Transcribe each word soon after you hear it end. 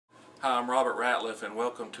Hi, I'm Robert Ratliff, and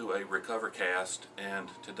welcome to a RecoverCAST. And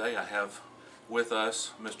today I have with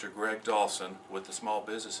us Mr. Greg Lawson with the Small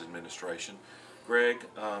Business Administration. Greg,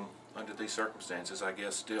 under these circumstances, I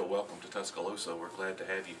guess still welcome to Tuscaloosa. We're glad to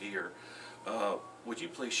have you here. Would you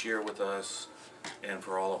please share with us and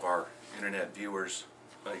for all of our internet viewers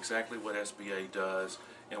exactly what SBA does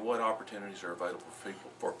and what opportunities are available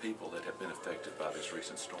for people that have been affected by this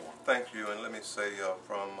recent storm? Thank you, and let me say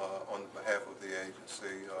on behalf of the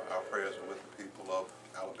agency, our prayers are with the people of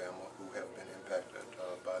Alabama who have been impacted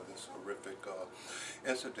by this horrific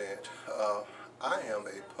incident. I am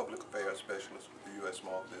a public affairs specialist with the U.S.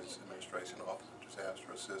 Small Business Administration Office of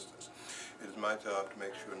Disaster Assistance. It is my job to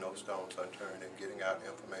make sure no stones unturned in getting out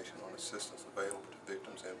information on assistance available to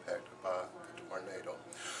victims impacted by the tornado.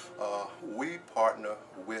 We partner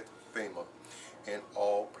with FEMA in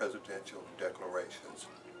all presidential declarations.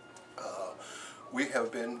 We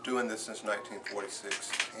have been doing this since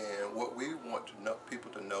 1946, and what we want to know,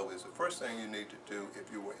 people to know is the first thing you need to do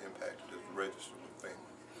if you were impacted is register with FEMA.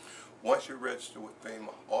 Once you register with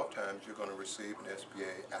FEMA, oftentimes you're going to receive an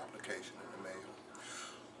SBA application in the mail.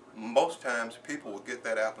 Most times people will get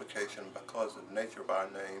that application because of the nature of our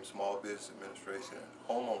name, Small Business Administration.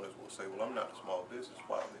 Homeowners will say, well, I'm not a small business,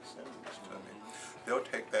 why are they sending this to me? They'll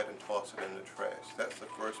take that and toss it in the trash. That's the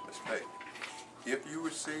first mistake. If you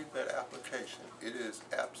receive that application, it is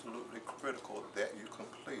absolutely critical that you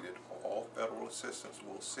complete it, or all federal assistance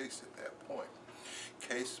will cease at that point.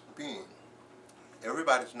 Case being,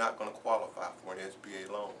 everybody's not going to qualify for an SBA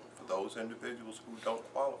loan. For those individuals who don't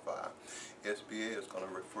qualify, SBA is going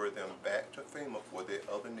to refer them back to FEMA for their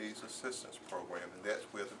Other Needs Assistance Program, and that's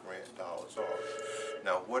where the grant dollars are.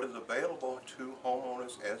 Now, what is available to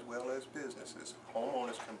homeowners as well as businesses?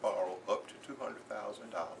 Homeowners can borrow up to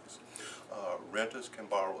 $200,000. Renters can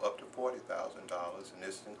borrow up to $40,000, and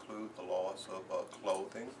this includes the loss of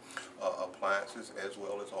clothing, appliances, as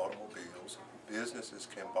well as automobiles. Businesses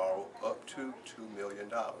can borrow up to $2 million.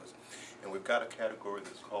 And we've got a category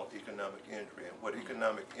that's called economic injury. And what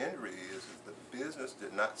economic injury is the business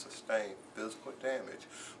did not sustain physical damage,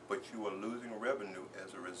 but you are losing revenue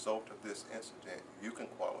as a result of this incident. You can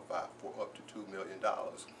qualify for up to $2 million.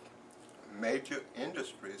 Major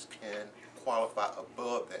industries can qualify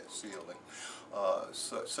above that ceiling,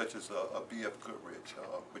 such as a B.F. Goodrich,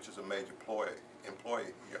 which is a major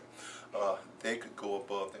employee here. They could go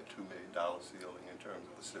above that $2 million ceiling in terms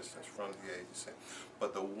of assistance from the agency.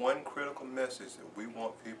 But the one critical message that we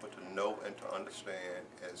want people to know and to understand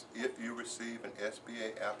is if you receive an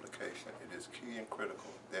SBA application, it is key and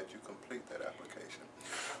critical that you complete that application.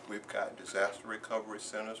 We've got disaster recovery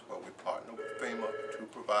centers where we partner with FEMA to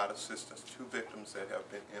provide assistance to victims that have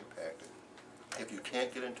been impacted. If you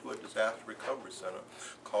can't get into a disaster recovery center,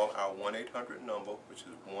 call our 1-800 number, which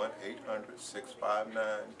is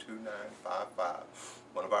 1-800-659-2955.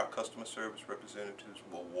 One of our customer service representatives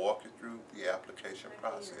will walk you through the application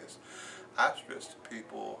process. I stress to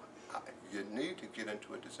people, you need to get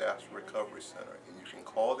into a disaster recovery center, and you can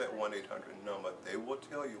call that 1-800 number. They will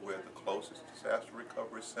tell you where the closest disaster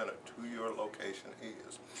recovery center to your location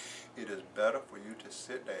is. It is better for you to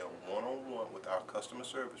sit down one-on-one with our customer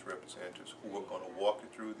service representatives who are going to walk you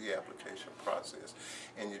through the application process.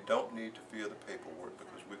 And you don't need to fill the paperwork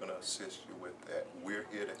because we're going to assist you with that. We're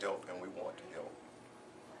here to help, and we want to help.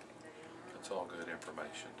 That's all good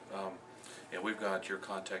information. And we've got your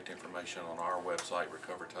contact information on our website,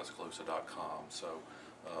 RecoverTuscaloosa.com, so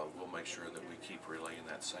we'll make sure that we keep relaying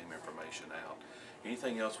that same information out.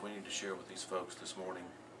 Anything else we need to share with these folks this morning?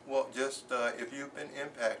 Well, just if you've been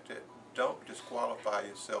impacted, don't disqualify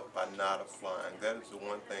yourself by not applying. That is the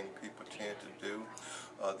one thing people tend to do.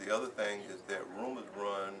 The other thing is that rumors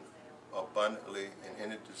run abundantly in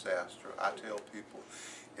any disaster. I tell people,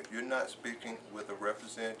 if you're not speaking with a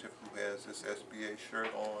representative who has this SBA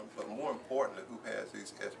shirt on, but more importantly, who has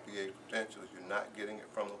these SBA credentials, you're not getting it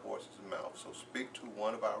from the horse's mouth. So speak to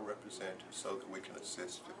one of our representatives so that we can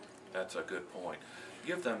assist you. That's a good point.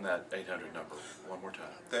 Give them that 800 number one more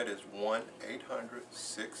time. That is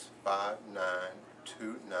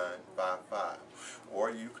 1-800-659-2955. Or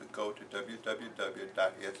you could go to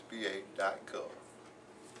www.sba.gov.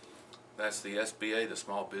 That's the SBA, the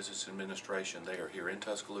Small Business Administration. They are here in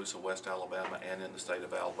Tuscaloosa, West Alabama, and in the state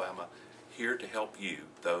of Alabama, here to help you,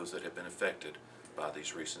 those that have been affected by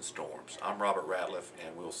these recent storms. I'm Robert Ratliff,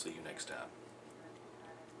 and we'll see you next time.